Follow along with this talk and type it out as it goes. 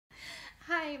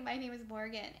my name is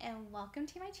Morgan and welcome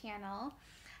to my channel.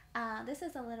 This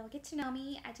is a little get to know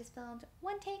me. I just filmed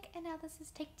one take and now this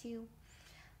is take two.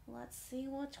 Let's see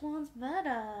which one's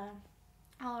better.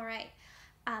 Alright,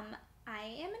 I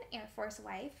am an Air Force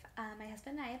wife. My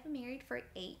husband and I have been married for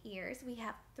 8 years. We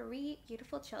have 3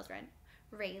 beautiful children.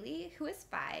 Rayleigh, who is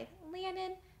 5,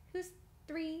 Landon, who's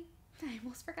 3, I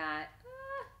almost forgot,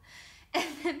 and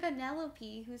then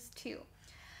Penelope, who's 2.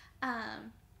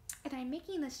 And I'm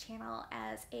making this channel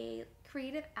as a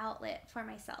creative outlet for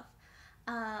myself.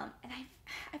 And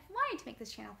I've wanted to make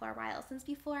this channel for a while, since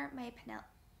before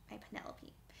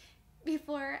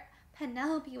before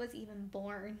Penelope was even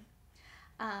born.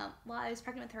 While I was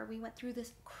pregnant with her, we went through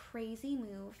this crazy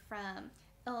move from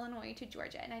Illinois to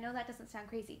Georgia. And I know that doesn't sound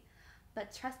crazy,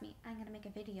 but trust me, I'm gonna make a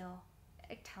video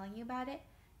telling you about it,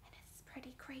 and it's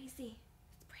pretty crazy.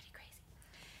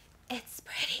 It's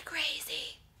pretty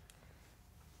crazy.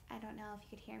 I don't know if you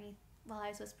could hear me while I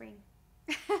was whispering.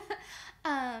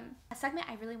 A segment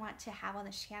I really want to have on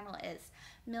this channel is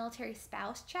military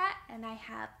spouse chat, and I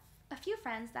have a few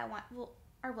friends that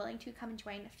are willing to come and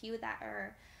join, a few that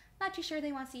are not too sure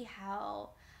they want to see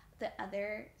how the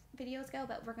other videos go,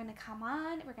 but we're going to come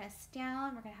on, we're going to sit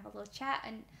down, we're going to have a little chat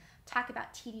and talk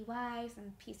about TDYs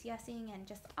and PCSing and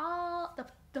just all the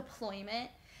deployment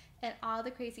and all the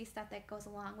crazy stuff that goes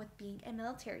along with being a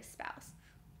military spouse.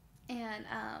 And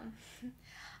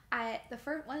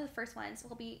one of the first ones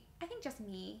will be, I think, just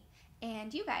me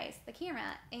and you guys, the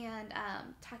camera, and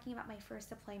talking about my first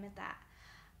deployment that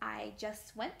I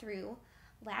just went through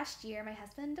last year. My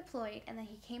husband deployed and then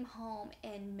he came home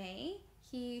in May.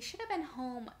 He should have been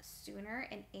home sooner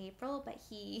in April, but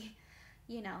he,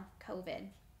 you know, COVID.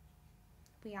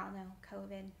 We all know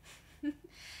COVID.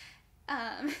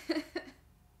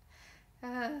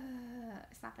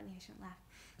 It's not funny, I shouldn't laugh.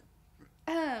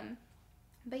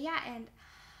 But yeah, and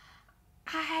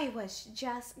I was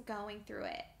just going through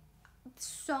it.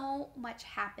 So much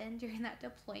happened during that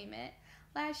deployment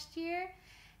last year,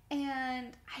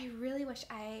 and I really wish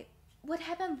I would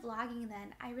have been vlogging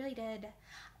then. I really did.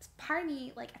 Part of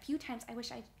me, like, a few times I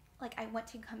wish I went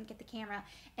to come get the camera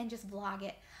and just vlog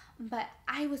it, but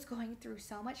I was going through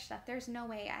so much stuff. There's no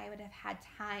way I would have had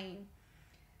time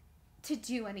to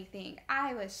do anything.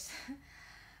 I was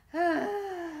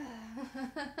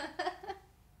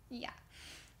yeah,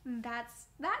 that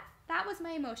was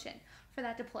my emotion for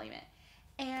that deployment.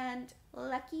 And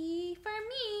lucky for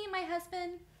me, my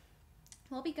husband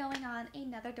will be going on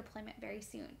another deployment very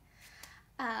soon.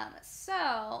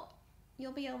 So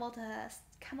you'll be able to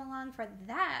come along for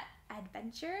that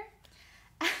adventure.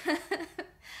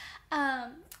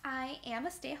 I am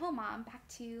a stay-at-home mom. Back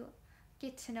to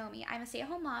get to know me. I'm a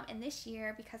stay-at-home mom, and this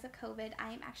year, because of COVID,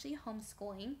 I am actually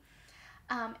homeschooling.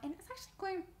 And it's actually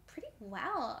going pretty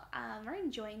well. We're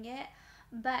enjoying it,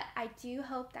 but I do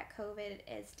hope that COVID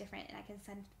is different and I can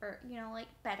send her, you know, like,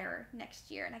 better next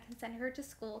year, and I can send her to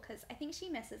school, because I think she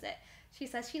misses it. She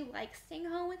says she likes staying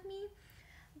home with me,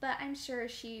 but I'm sure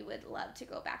she would love to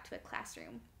go back to a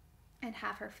classroom and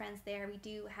have her friends there. We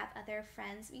do have other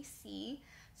friends we see,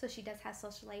 so she does have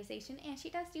socialization, and she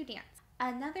does do dance.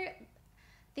 Another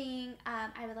thing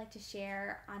I would like to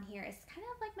share on here is kind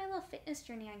of like my little fitness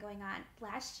journey I'm going on.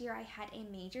 Last year I had a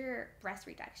major breast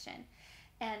reduction,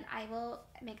 and I will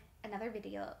make another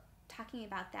video talking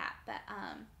about that, but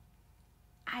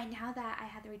now that I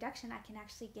had the reduction, I can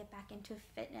actually get back into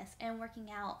fitness and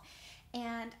working out,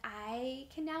 and I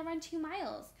can now run 2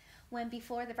 miles, when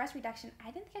before the breast reduction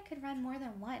I didn't think I could run more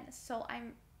than 1. So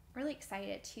I'm really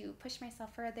excited to push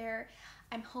myself further.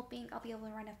 I'm hoping I'll be able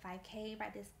to run a 5K by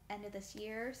this end of this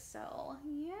year, so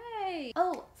yay!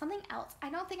 Oh, something else. I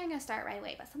don't think I'm gonna start right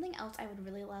away, but something else I would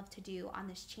really love to do on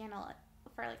this channel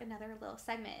for like another little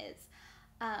segment is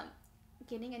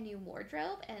getting a new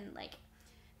wardrobe and like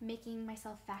making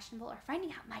myself fashionable, or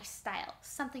finding out my style,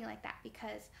 something like that,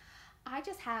 because I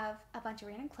just have a bunch of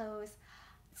random clothes.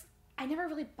 I never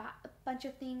really bought a bunch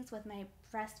of things with my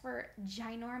breasts were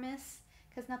ginormous,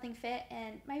 because nothing fit,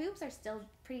 and my boobs are still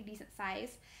pretty decent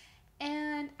size,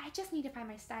 and I just need to find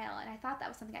my style. And I thought that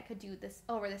was something I could do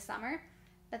over the summer,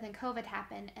 but then COVID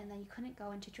happened, and then you couldn't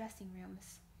go into dressing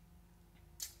rooms.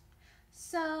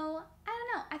 So I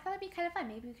don't know, I thought it'd be kind of fun.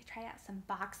 Maybe we could try out some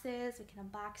boxes, we can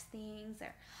unbox things,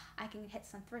 or I can hit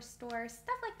some thrift stores,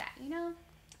 stuff like that, you know.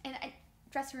 And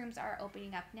dressing rooms are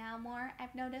opening up now more,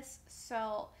 I've noticed,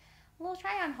 so a little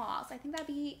try on hauls. I think that'd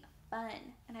be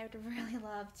fun, and I would really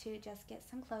love to just get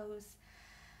some clothes,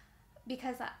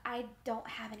 because I don't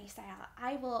have any style.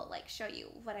 I will like show you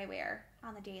what I wear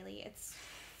on the daily. It's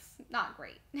not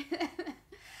great.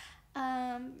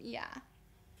 Yeah.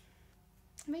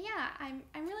 But yeah, I'm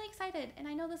really excited, and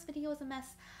I know this video is a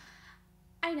mess.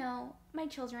 I know my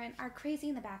children are crazy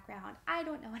in the background. I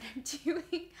don't know what I'm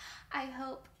doing. I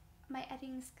hope my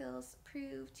editing skills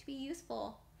prove to be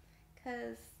useful,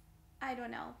 because I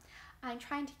don't know. I'm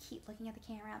trying to keep looking at the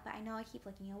camera, but I know I keep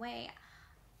looking away.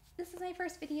 This is my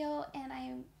first video, and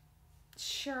I'm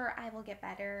sure I will get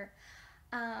better.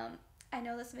 I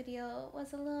know this video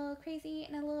was a little crazy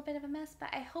and a little bit of a mess, but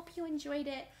I hope you enjoyed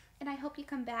it, and I hope you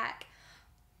come back,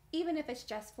 even if it's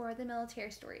just for the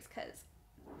military stories, because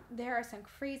there are some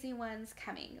crazy ones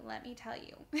coming, let me tell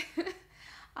you.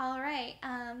 All right,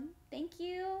 thank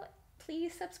you.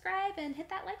 Please subscribe and hit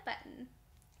that like button.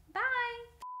 Bye.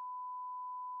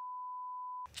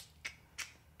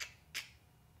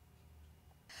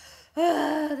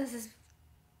 This is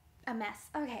a mess.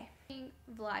 Okay.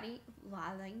 Vlogging.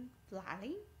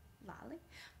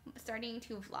 Starting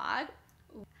to vlog.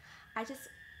 I just,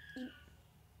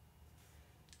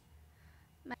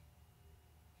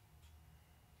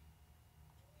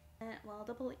 well,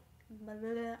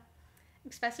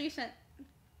 especially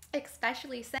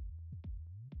since